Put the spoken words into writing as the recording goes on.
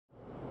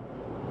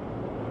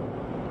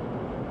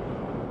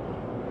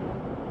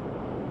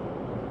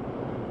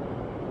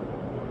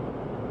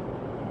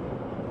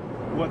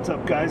what's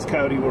up guys,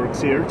 Coyote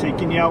Works here,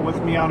 taking you out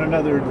with me on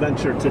another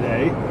adventure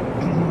today.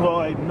 Well,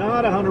 I'm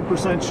not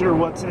 100% sure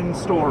what's in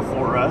store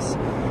for us.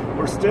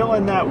 We're still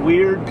in that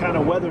weird kind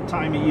of weather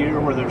time of year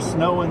where there's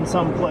snow in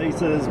some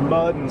places,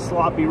 mud and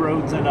sloppy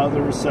roads in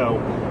others, so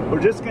we're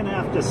just going to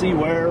have to see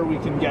where we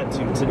can get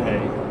to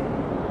today.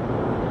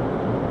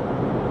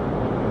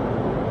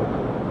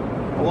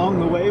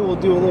 Along the way, we'll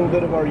do a little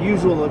bit of our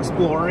usual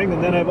exploring,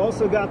 and then I've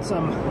also got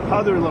some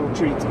other little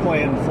treats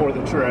planned for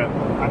the trip.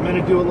 I'm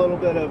going to do a little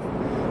bit of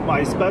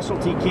my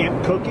specialty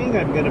camp cooking.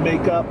 I'm going to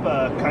make up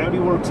a Coyote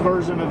Works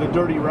version of a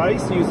dirty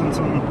rice using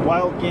some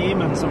wild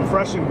game and some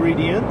fresh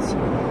ingredients.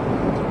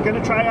 I'm going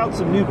to try out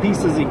some new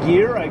pieces of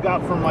gear I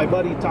got from my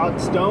buddy Todd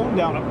Stone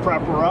down at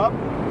Prepper Up.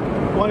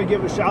 I want to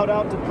give a shout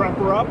out to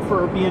Prepper Up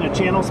for being a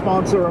channel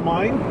sponsor of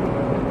mine.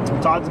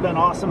 Todd's been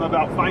awesome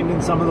about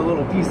finding some of the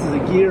little pieces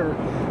of gear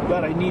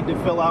that I need to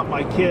fill out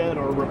my kit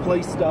or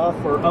replace stuff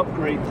or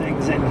upgrade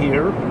things in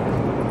here.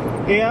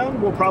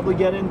 And we'll probably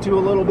get into a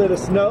little bit of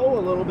snow, a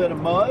little bit of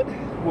mud.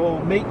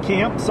 We'll make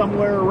camp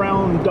somewhere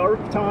around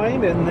dark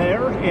time in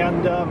there,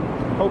 and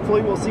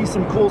hopefully we'll see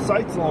some cool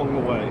sights along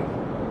the way.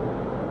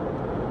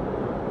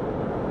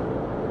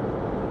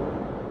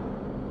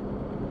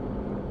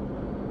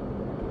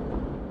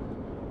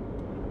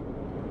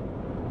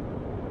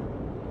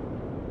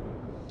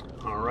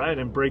 Alright,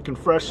 I'm breaking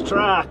fresh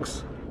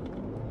tracks.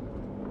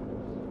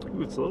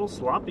 Ooh, it's a little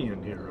sloppy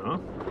in here, huh?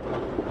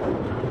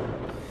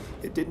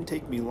 It didn't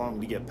take me long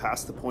to get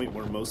past the point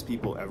where most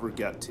people ever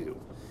get to,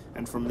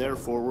 and from there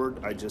forward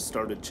I just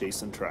started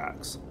chasing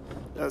tracks.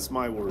 That's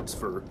my words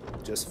for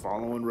just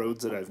following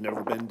roads that I've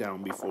never been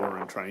down before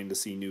and trying to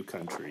see new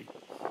country.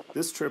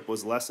 This trip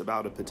was less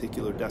about a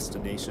particular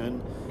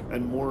destination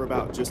and more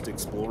about just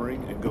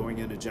exploring and going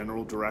in a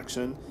general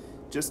direction,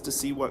 just to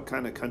see what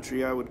kind of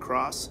country I would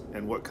cross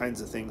and what kinds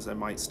of things I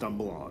might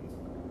stumble on.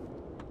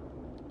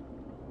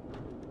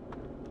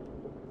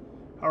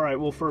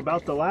 Alright, well, for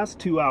about the last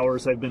 2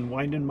 hours I've been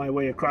winding my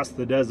way across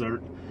the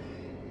desert,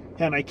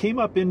 and I came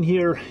up in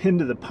here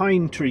into the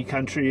pine tree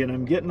country, and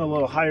I'm getting a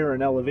little higher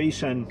in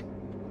elevation.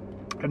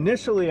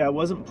 Initially I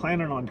wasn't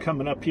planning on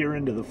coming up here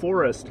into the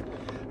forest,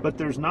 but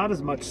there's not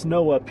as much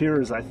snow up here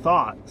as I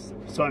thought,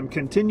 so I'm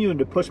continuing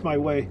to push my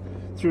way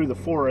through the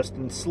forest,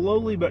 and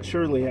slowly but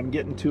surely I'm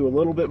getting to a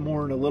little bit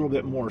more and a little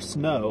bit more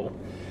snow,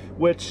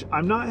 which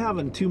I'm not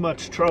having too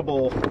much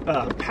trouble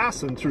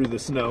passing through the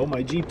snow.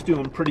 My Jeep's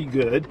doing pretty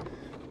good.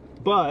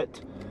 But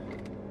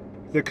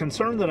the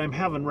concern that I'm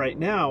having right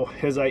now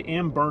is I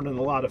am burning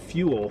a lot of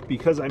fuel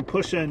because I'm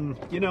pushing,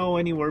 you know,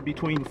 anywhere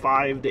between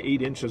 5 to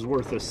 8 inches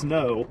worth of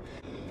snow.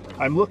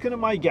 I'm looking at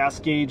my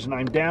gas gauge and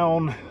I'm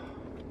down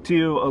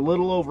to a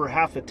little over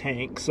half a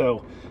tank.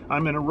 So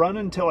I'm going to run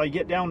until I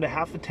get down to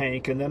half a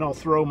tank, and then I'll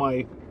throw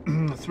my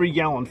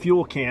 3-gallon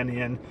fuel can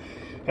in.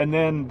 And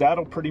then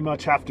that'll pretty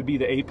much have to be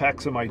the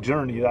apex of my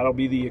journey. That'll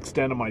be the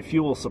extent of my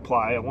fuel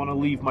supply. I want to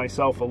leave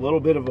myself a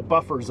little bit of a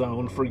buffer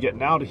zone for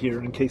getting out of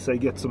here in case I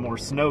get some more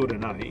snow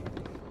tonight.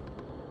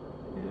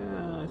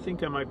 Yeah, I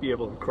think I might be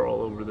able to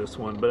crawl over this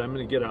one, but I'm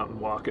going to get out and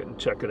walk it and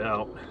check it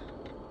out.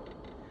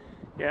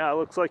 Yeah, it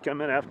looks like I'm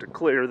going to have to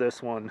clear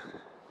this one.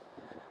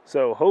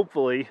 So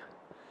hopefully,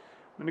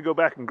 I'm going to go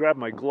back and grab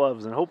my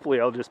gloves, and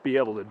hopefully I'll just be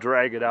able to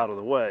drag it out of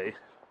the way.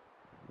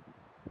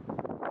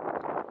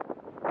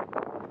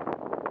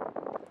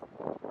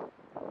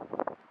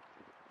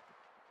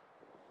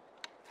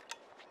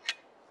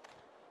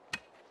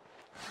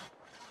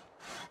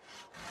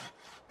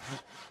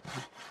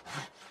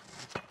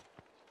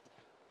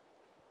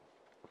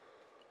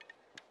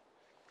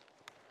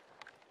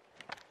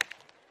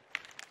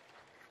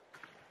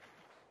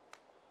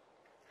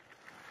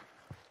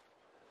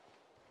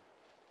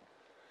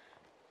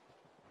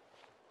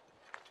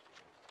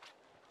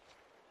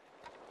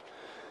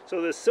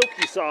 So this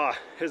silky saw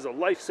is a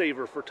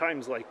lifesaver for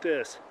times like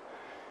this.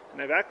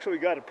 And I've actually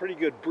got a pretty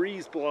good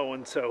breeze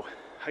blowing, so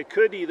I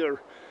could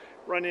either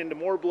run into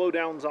more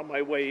blowdowns on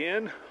my way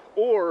in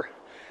or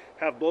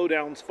have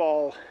blowdowns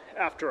fall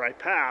after I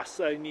pass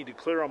that I need to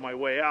clear on my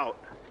way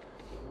out.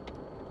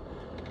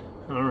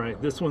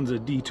 Alright, this one's a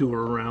detour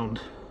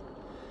around.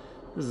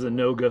 This is a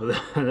no-go.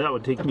 That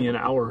would take me an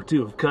hour or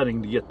two of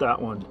cutting to get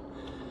that one.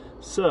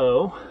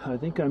 So I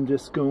think I'm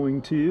just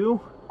going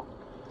to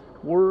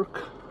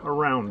work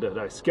around it.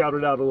 I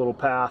scouted out a little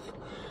path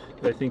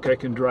that I think I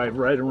can drive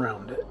right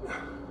around it.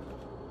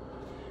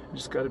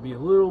 Just got to be a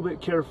little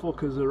bit careful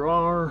because there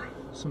are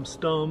some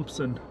stumps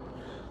and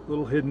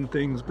little hidden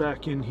things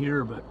back in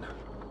here, but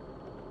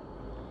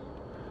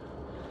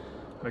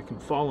I can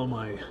follow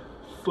my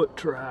foot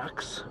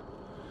tracks,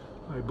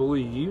 I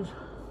believe.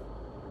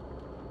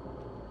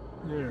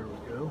 There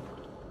we go.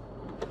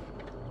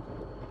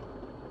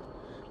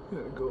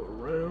 Gotta go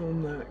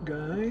around that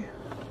guy.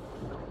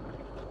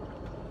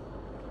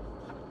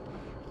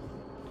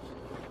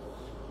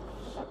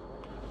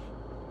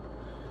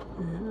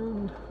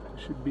 And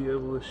should be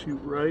able to shoot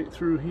right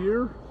through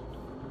here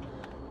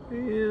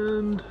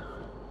and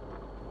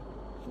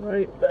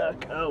right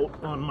back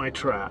out on my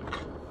track.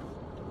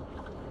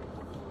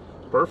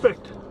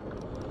 Perfect.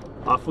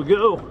 Off we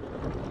go.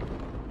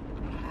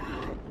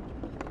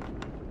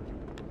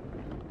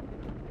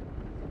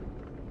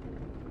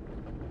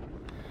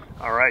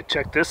 All right,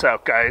 check this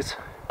out, guys.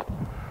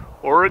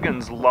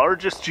 Oregon's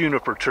largest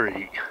juniper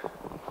tree.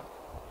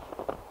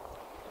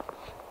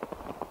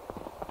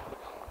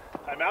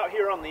 I'm out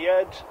here on the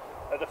edge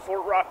of the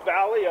Fort Rock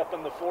Valley up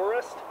in the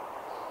forest,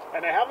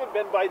 and I haven't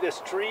been by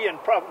this tree in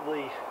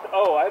probably,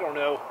 oh, I don't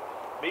know,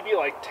 maybe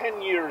like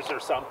 10 years or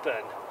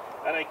something.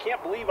 And I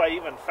can't believe I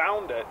even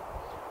found it.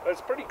 But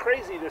it's pretty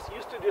crazy. This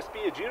used to just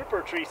be a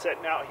juniper tree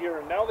sitting out here,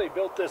 and now they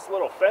built this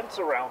little fence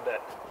around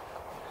it.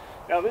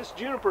 Now this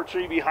juniper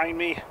tree behind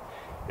me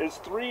is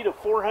 300 to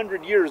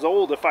 400 years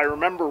old, if I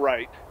remember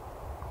right.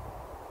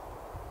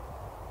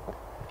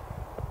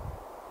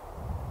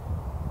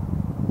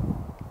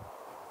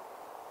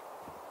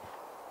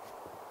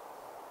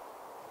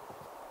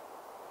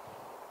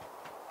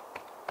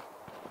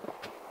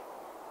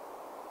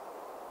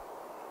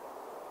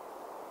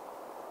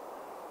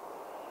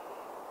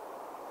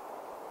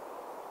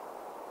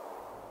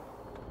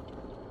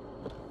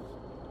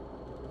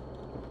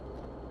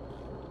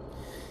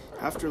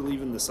 After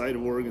leaving the site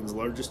of Oregon's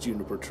largest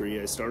juniper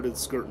tree, I started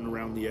skirting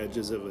around the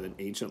edges of an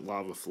ancient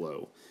lava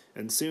flow,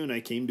 and soon I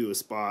came to a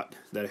spot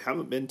that I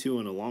haven't been to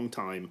in a long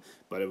time,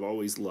 but I've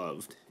always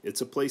loved.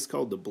 It's a place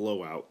called the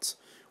Blowouts,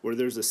 where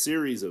there's a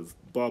series of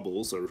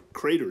bubbles, or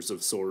craters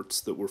of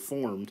sorts, that were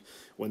formed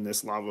when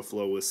this lava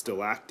flow was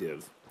still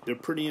active. They're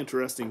pretty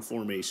interesting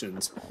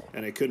formations,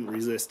 and I couldn't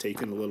resist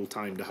taking a little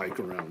time to hike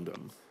around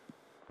them.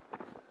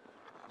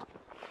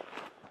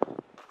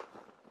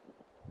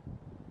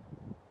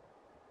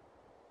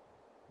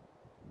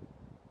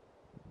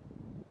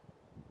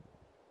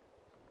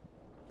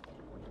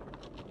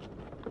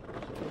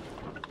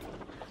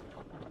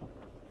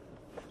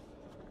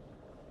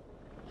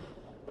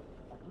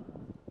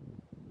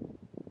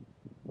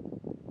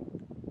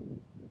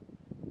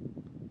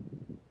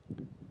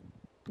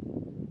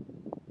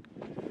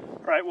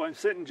 Alright, well I'm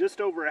sitting just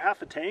over a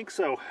half a tank,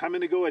 so I'm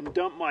going to go ahead and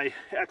dump my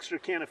extra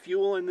can of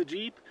fuel in the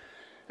Jeep,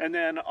 and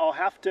then I'll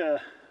have to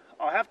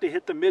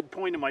hit the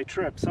midpoint of my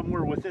trip,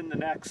 somewhere within the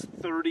next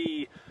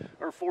 30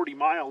 or 40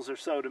 miles or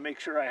so, to make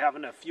sure I have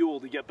enough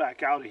fuel to get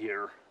back out of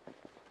here.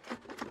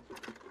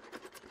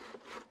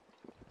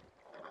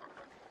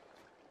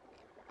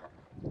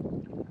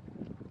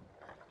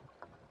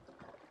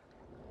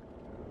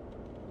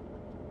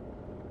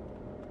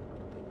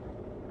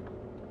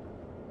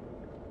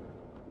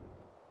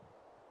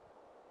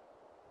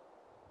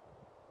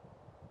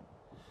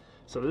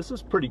 So this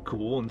is pretty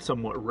cool and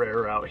somewhat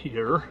rare out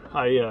here.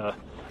 I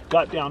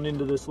got down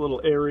into this little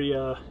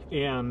area,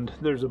 and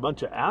there's a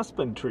bunch of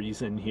aspen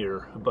trees in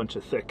here, a bunch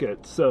of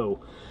thickets.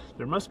 So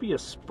there must be a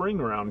spring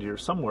around here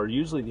somewhere.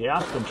 Usually the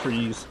aspen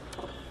trees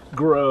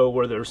grow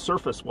where there's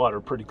surface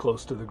water pretty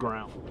close to the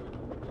ground.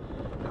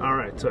 All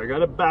right, so I got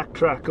to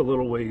backtrack a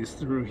little ways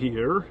through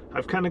here.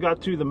 I've kind of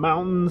got through the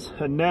mountains,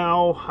 and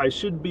now I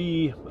should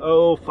be,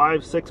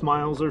 5-6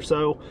 miles or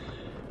so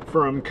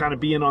from kind of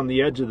being on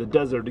the edge of the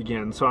desert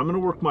again. So I'm going to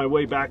work my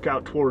way back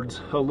out towards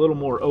a little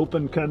more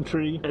open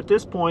country. At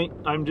this point,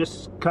 I'm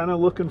just kind of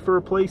looking for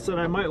a place that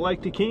I might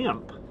like to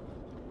camp.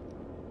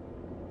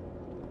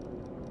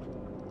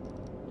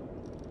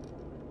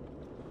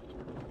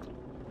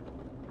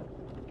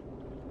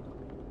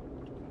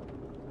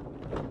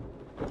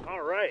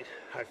 All right,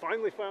 I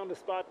finally found a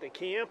spot to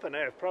camp, and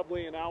I have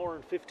probably an hour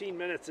and 15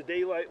 minutes of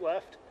daylight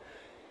left.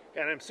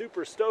 And I'm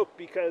super stoked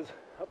because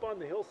up on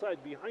the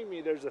hillside behind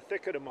me there's a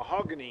thicket of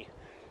mahogany,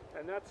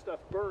 and that stuff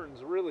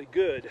burns really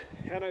good.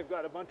 And I've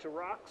got a bunch of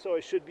rocks, so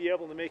I should be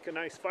able to make a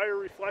nice fire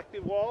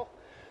reflective wall.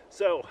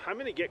 So I'm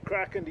going to get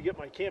cracking to get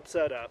my camp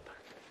set up.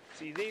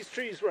 See, these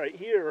trees right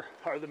here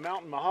are the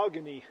mountain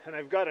mahogany, and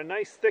I've got a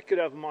nice thicket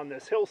of them on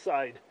this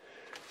hillside.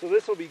 So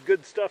this will be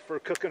good stuff for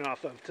cooking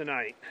off of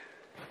tonight.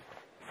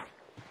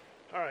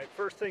 All right,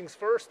 first things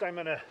first, I'm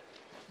going to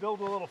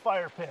build a little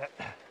fire pit.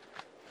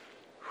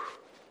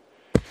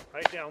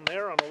 Right down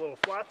there on a little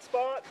flat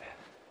spot.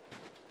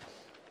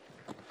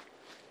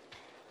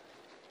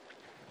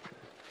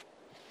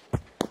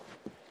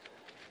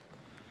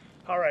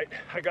 All right,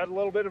 I got a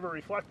little bit of a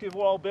reflective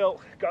wall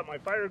built, got my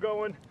fire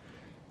going,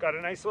 got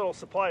a nice little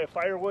supply of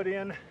firewood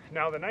in.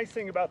 Now the nice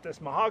thing about this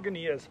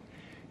mahogany is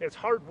it's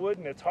hardwood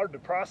and it's hard to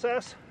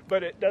process,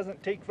 but it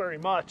doesn't take very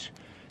much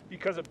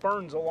because it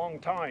burns a long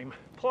time.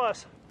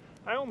 Plus,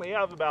 I only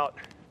have about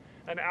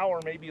an hour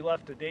maybe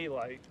left of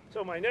daylight.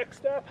 So my next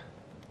step,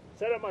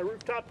 set up my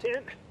rooftop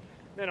tent,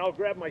 then I'll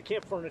grab my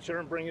camp furniture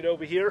and bring it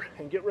over here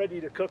and get ready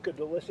to cook a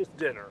delicious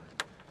dinner.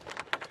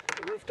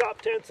 The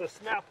rooftop tent's a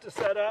snap to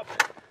set up.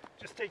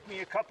 Just take me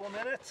a couple of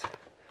minutes.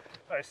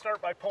 I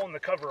start by pulling the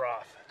cover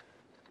off.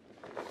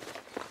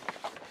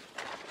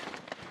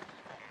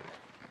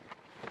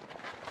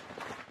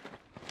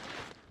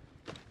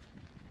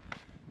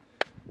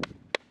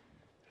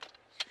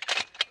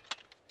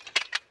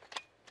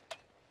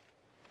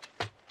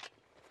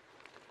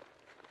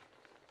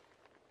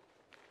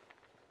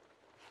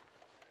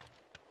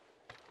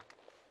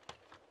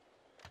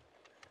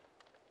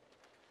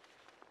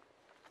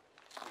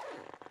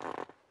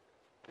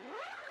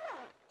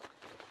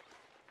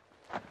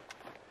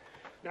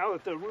 Now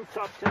that the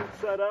rooftop tent's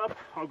set up,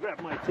 I'll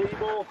grab my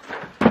table,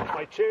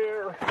 my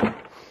chair,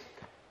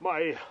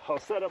 I'll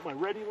set up my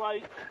ready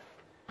light.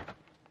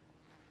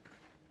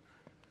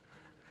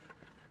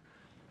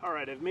 All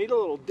right, I've made a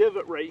little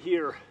divot right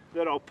here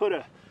that I'll put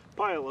a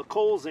pile of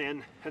coals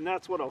in, and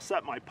that's what I'll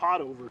set my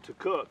pot over to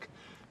cook.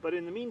 But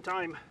in the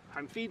meantime,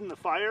 I'm feeding the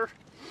fire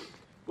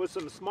with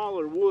some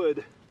smaller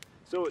wood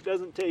so it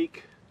doesn't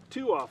take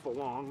too awful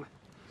long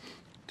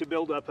to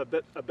build up a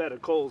bed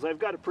of coals. I've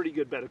got a pretty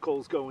good bed of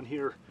coals going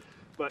here,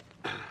 but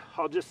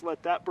I'll just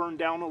let that burn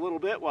down a little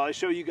bit while I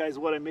show you guys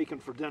what I'm making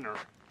for dinner.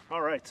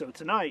 All right, so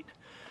tonight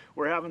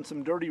we're having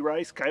some dirty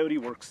rice, Coyote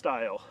Works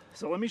style.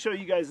 So let me show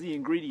you guys the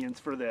ingredients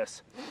for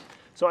this.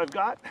 So I've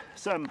got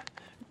some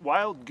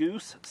wild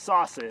goose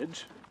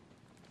sausage,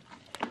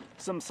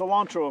 some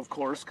cilantro, of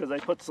course, because I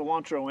put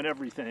cilantro in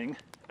everything,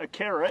 a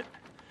carrot,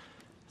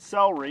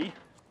 celery,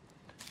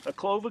 a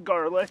clove of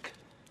garlic,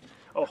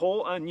 a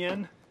whole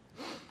onion,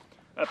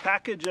 a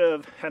package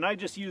of, and I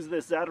just use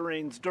this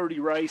Zatarain's dirty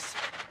rice,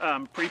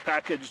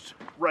 pre-packaged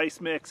rice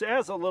mix. It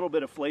has a little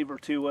bit of flavor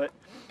to it,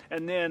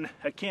 and then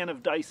a can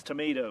of diced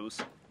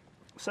tomatoes.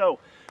 So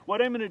what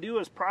I'm going to do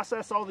is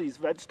process all these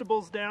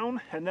vegetables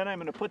down, and then I'm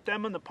going to put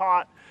them in the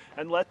pot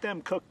and let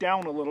them cook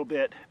down a little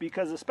bit,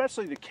 because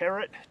especially the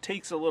carrot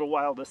takes a little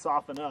while to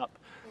soften up.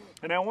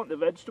 And I want the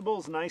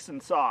vegetables nice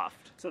and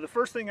soft. So the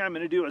first thing I'm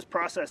going to do is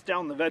process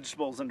down the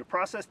vegetables, and to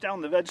process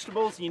down the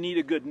vegetables you need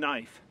a good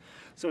knife.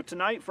 So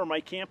tonight for my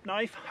camp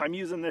knife, I'm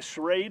using this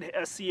Schrade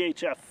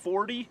SCHF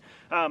 40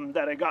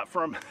 that I got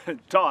from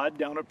Todd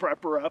down at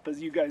Prepper Up, as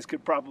you guys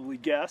could probably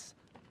guess.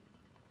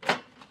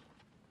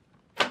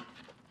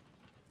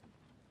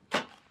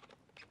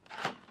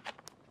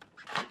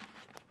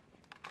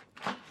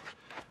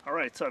 All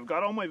right, so I've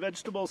got all my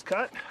vegetables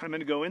cut. I'm going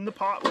to go in the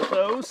pot with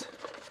those.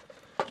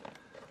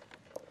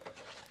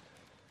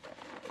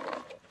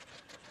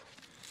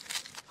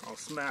 I'll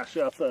smash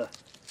up a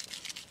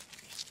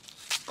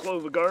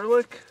clove of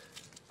garlic.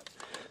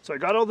 So I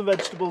got all the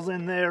vegetables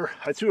in there.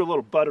 I threw a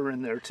little butter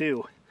in there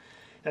too.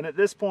 And at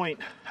this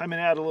point, I'm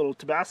going to add a little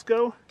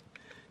Tabasco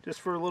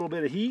just for a little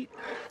bit of heat.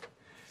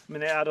 I'm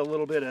going to add a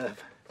little bit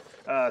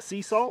of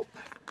sea salt.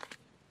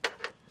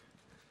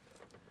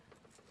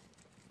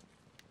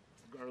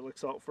 Garlic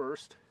salt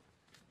first.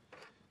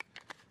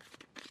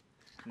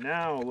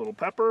 Now a little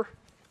pepper.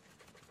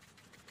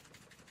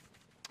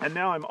 And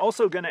now I'm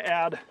also going to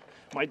add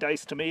my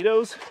diced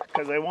tomatoes,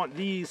 because I want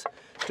these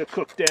to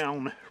cook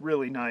down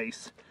really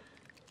nice.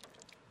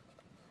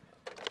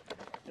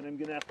 And I'm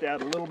going to have to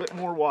add a little bit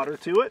more water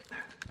to it.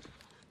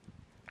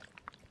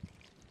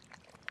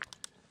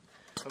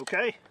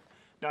 Okay,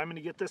 now I'm going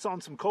to get this on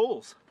some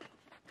coals.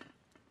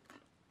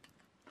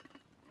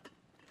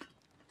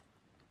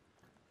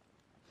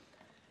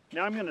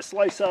 Now I'm going to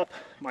slice up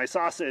my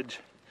sausage,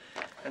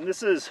 and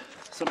this is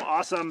some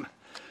awesome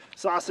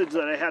sausage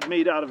that I had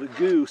made out of a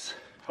goose,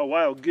 a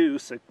wild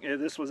goose.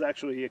 This was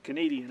actually a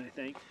Canadian, I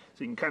think.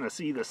 So you can kind of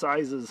see the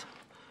sizes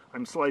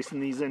I'm slicing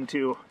these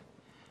into.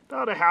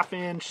 About a 1/2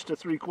 inch to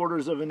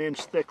 3/4 of an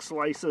inch thick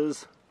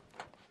slices.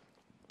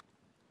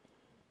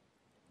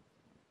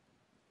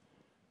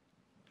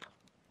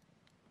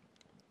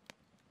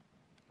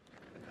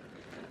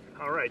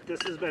 All right,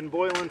 this has been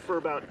boiling for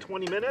about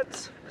 20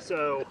 minutes,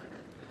 so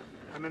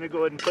I'm going to go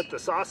ahead and put the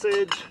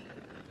sausage,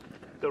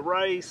 the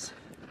rice,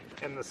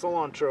 and the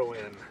cilantro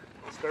in.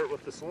 I'll start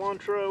with the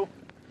cilantro.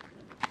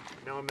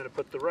 Now I'm going to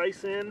put the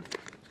rice in.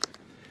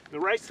 The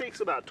rice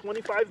takes about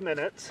 25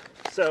 minutes,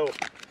 so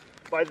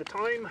by the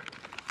time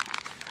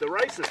the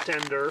rice is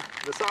tender,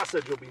 the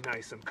sausage will be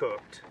nice and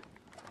cooked.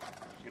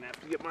 I'm going to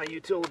have to get my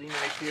utility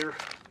knife here.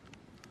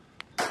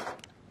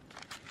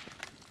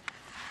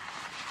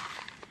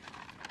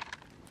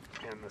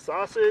 And the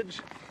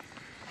sausage.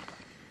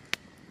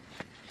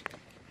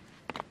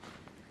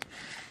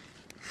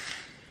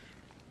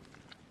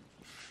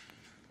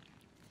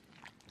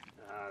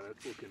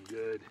 That's looking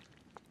good.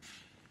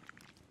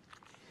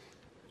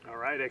 All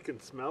right, I can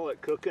smell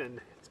it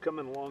cooking. It's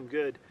coming along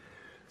good.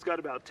 It's got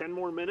about 10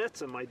 more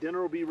minutes and my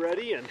dinner will be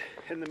ready, and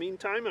in the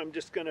meantime I'm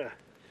just gonna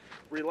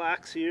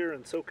relax here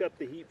and soak up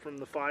the heat from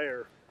the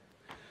fire.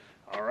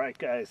 All right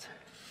guys,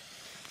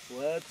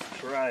 let's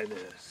try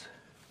this.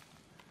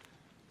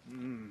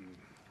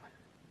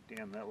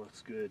 Damn, that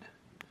looks good.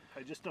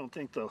 I just don't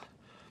think the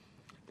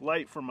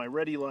light from my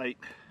ready light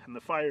and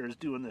the fire is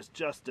doing this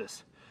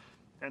justice.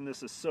 And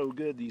this is so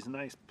good, these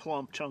nice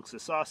plump chunks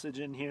of sausage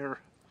in here.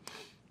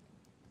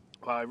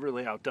 Wow, I've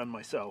really outdone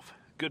myself.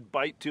 Good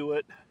bite to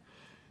it,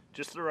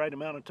 just the right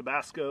amount of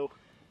Tabasco.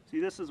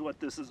 See, this is what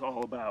this is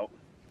all about.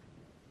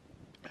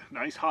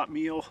 Nice hot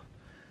meal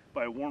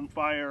by a warm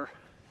fire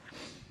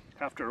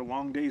after a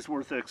long day's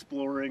worth of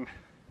exploring.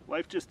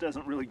 Life just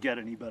doesn't really get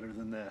any better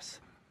than this.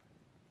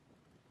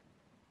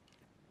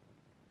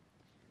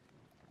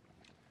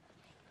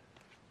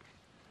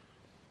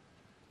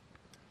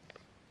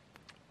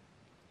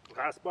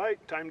 Last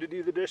bite, time to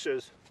do the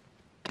dishes.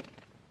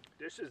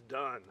 Dish is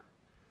done.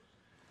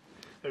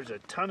 There's a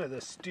ton of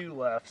the stew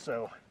left,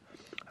 so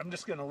I'm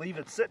just going to leave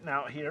it sitting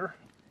out here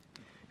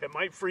It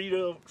might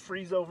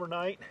freeze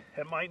overnight,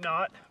 it might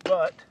not,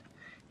 but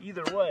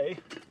either way,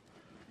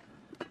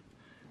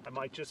 I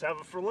might just have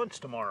it for lunch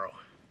tomorrow.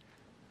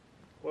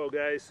 Well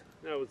guys,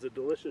 that was a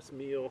delicious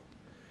meal.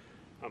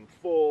 I'm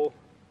full.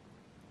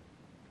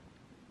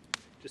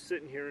 Just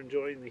sitting here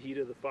enjoying the heat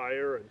of the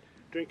fire and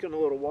drinking a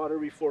little water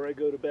before I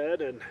go to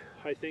bed, and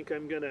I think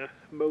I'm gonna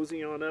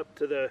mosey on up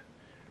to the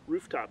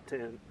rooftop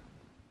tent.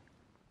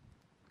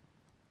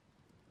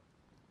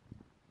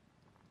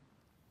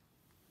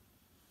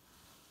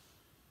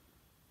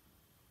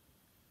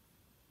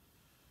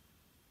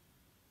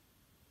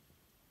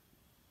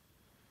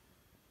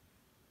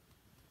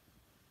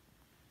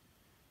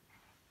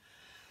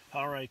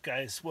 Alright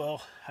guys,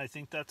 well, I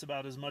think that's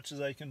about as much as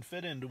I can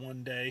fit into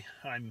one day.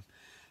 I'm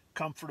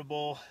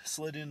comfortable,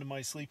 slid into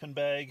my sleeping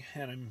bag,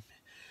 and I'm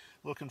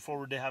looking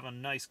forward to having a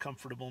nice,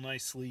 comfortable,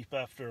 nice sleep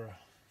after a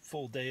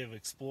full day of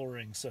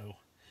exploring. So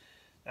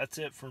that's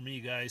it for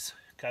me, guys.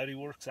 Coyote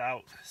works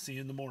out. See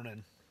you in the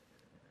morning.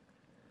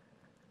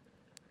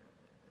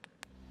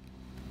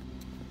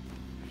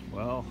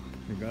 Well,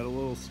 I got a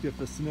little skiff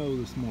of snow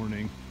this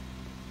morning.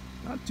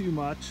 Not too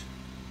much,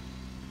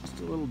 just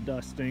a little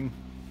dusting.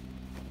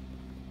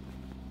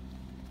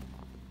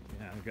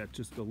 I got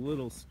just a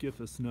little skiff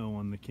of snow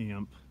on the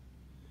camp.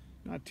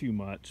 Not too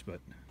much,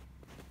 but...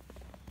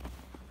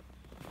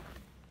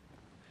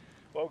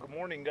 Well, good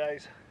morning,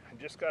 guys.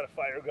 I just got a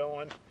fire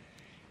going,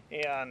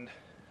 and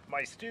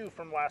my stew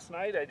from last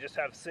night I just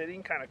have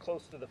sitting kind of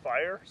close to the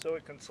fire so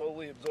it can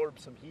slowly absorb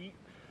some heat.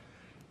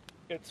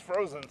 It's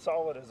frozen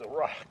solid as a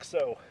rock,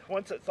 so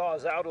once it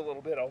thaws out a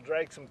little bit, I'll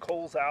drag some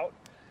coals out.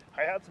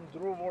 I had some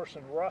Druelvorst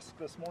and rusk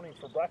this morning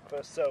for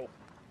breakfast, so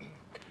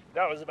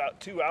that was about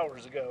 2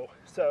 hours ago.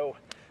 So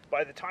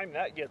by the time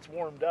that gets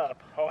warmed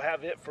up, I'll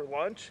have it for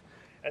lunch,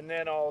 and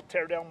then I'll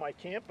tear down my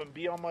camp and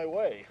be on my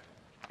way.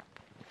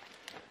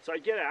 So I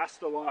get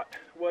asked a lot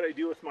what I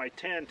do with my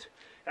tent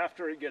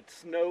after it gets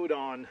snowed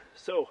on.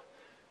 So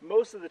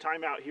most of the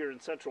time out here in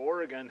Central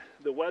Oregon,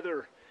 the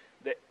weather,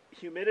 the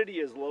humidity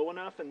is low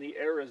enough and the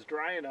air is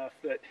dry enough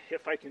that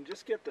if I can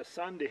just get the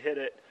sun to hit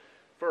it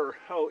for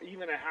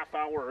even a half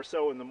hour or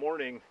so in the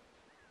morning,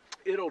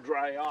 it'll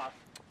dry off.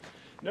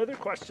 Another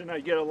question I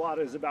get a lot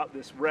is about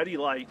this ready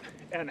light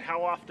and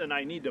how often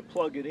I need to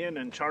plug it in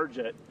and charge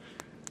it.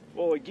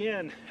 Well,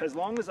 again, as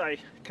long as I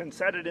can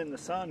set it in the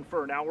sun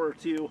for an hour or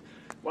two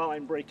while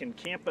I'm breaking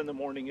camp in the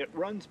morning, it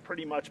runs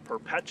pretty much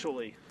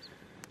perpetually.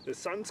 The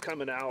sun's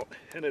coming out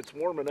and it's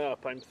warming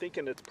up. I'm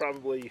thinking it's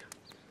probably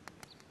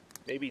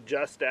maybe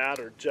just at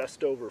or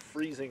just over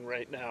freezing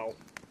right now,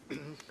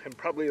 and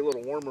probably a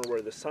little warmer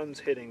where the sun's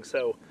hitting.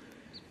 So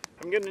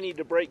I'm going to need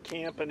to break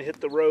camp and hit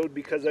the road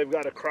because I've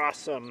got to cross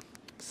some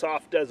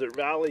soft desert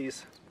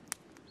valleys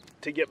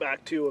to get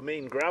back to a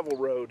main gravel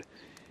road,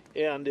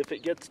 and if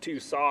it gets too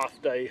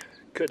soft I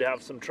could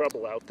have some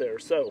trouble out there.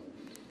 So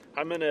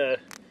I'm gonna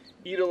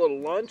eat a little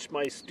lunch.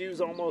 My stew's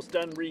almost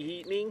done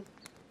reheating.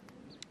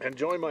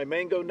 Enjoy my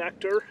mango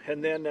nectar,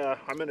 and then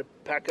I'm gonna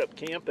pack up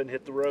camp and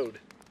hit the road.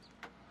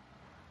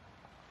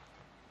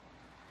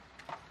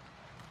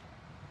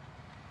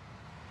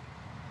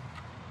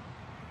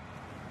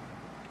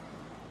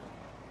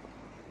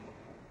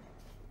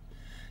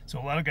 So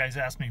a lot of guys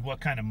ask me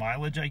what kind of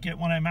mileage I get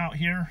when I'm out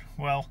here.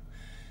 Well,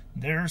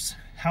 there's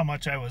how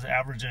much I was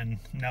averaging.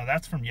 Now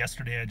that's from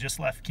yesterday. I just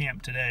left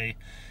camp today,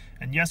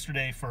 and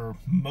yesterday for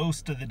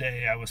most of the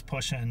day I was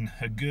pushing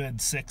a good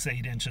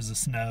 6-8 inches of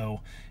snow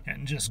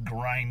and just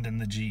grinding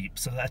the Jeep.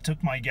 So that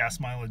took my gas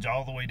mileage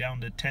all the way down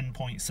to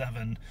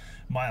 10.7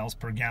 miles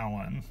per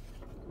gallon.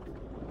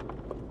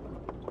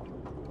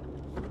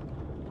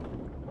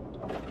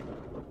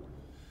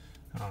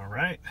 All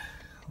right,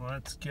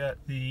 let's get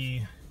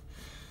the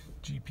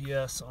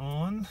GPS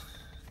on,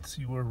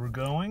 see where we're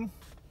going.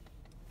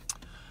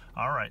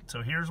 Alright,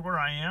 so here's where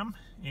I am,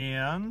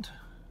 and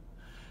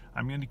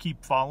I'm going to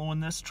keep following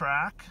this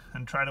track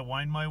and try to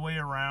wind my way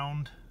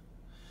around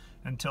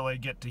until I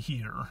get to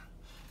here.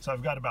 So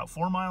I've got about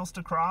 4 miles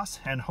to cross,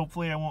 and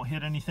hopefully I won't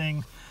hit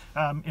anything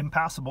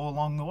impassable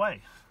along the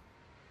way.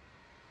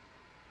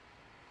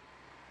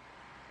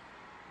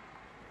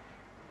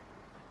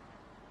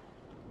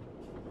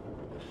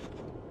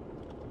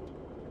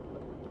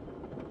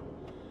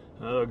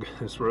 Ugh,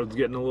 this road's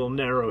getting a little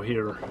narrow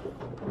here.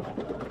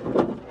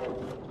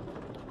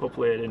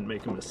 Hopefully I didn't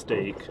make a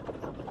mistake.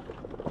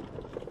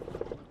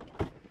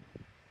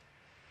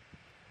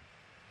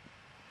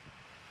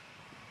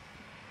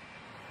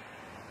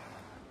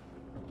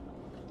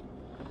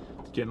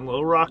 It's getting a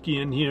little rocky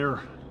in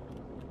here.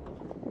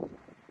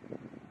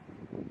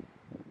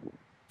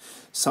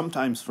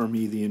 Sometimes for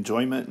me, the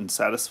enjoyment and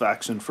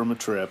satisfaction from a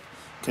trip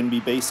can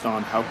be based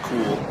on how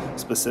cool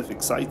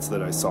specific sites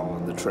that I saw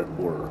on the trip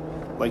were.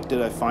 Like,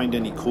 did I find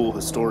any cool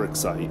historic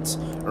sites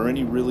or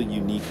any really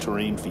unique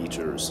terrain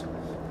features?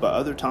 But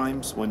other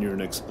times, when you're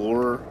an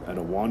explorer and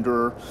a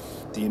wanderer,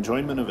 the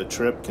enjoyment of a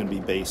trip can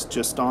be based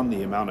just on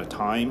the amount of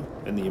time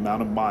and the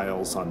amount of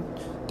miles on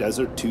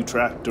desert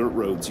 2-track dirt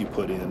roads you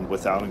put in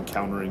without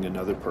encountering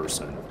another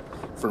person.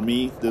 For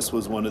me, this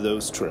was one of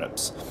those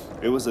trips.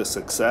 It was a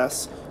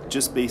success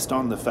just based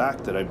on the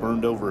fact that I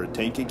burned over a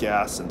tank of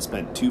gas and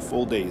spent 2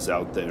 full days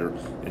out there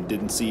and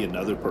didn't see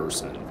another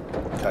person.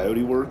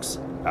 Coyote Works,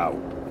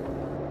 out.